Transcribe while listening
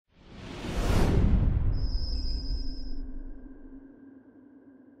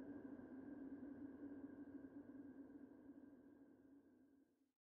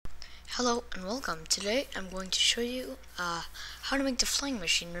Hello and welcome. Today I'm going to show you how to make the flying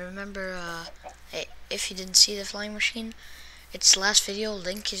machine. Remember, if you didn't see the flying machine, its last video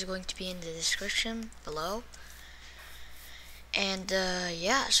link is going to be in the description below. And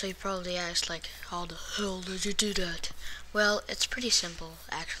yeah, so you probably asked like, how the hell did you do that? Well, it's pretty simple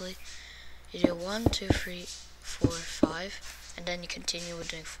actually. You do 1, 2, 3, 4, 5, and then you continue with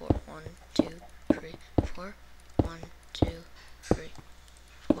doing 4. 1, 2, 3, 4. 1, 2, 3,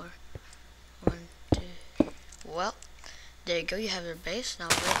 4. 1, 2. Well, there you go. You have your base. Now,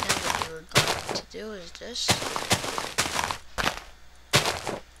 right now, what you're going to do is this.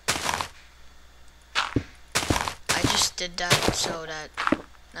 I just did that so that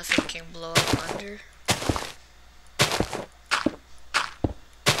nothing can blow up under.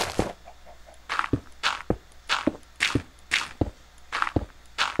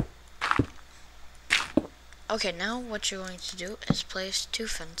 Okay, now what you're going to do is place 2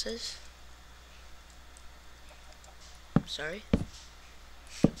 fences. Sorry.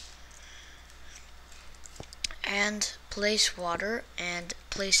 And place water and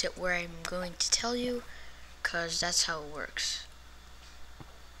place it where I'm going to tell you, because that's how it works.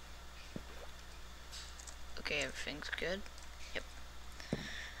 Okay, everything's good. Yep.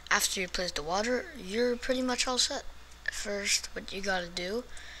 After you place the water, you're pretty much all set. First, what you gotta do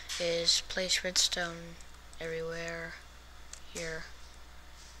is place redstone everywhere here.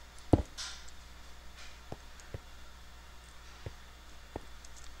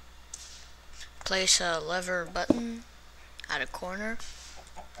 Place a lever button at a corner.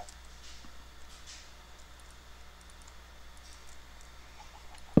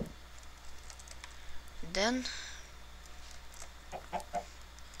 Then,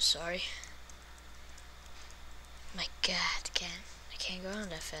 sorry. My God, I can't go on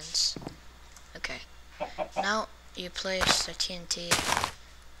that fence. Okay. Now you place the TNT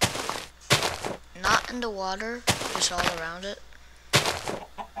not in the water, just all around it.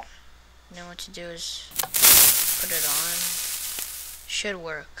 Then what you do is put it on. Should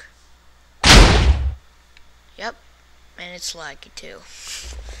work. Yep, and it's laggy too.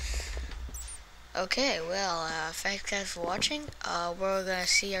 Okay, well, thanks guys for watching. We're gonna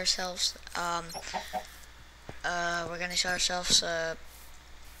see ourselves. We're gonna show ourselves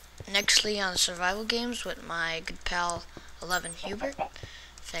nextly on survival games with my good pal 11 Hubert.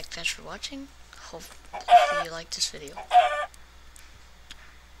 Thanks for watching. Hope you liked this video.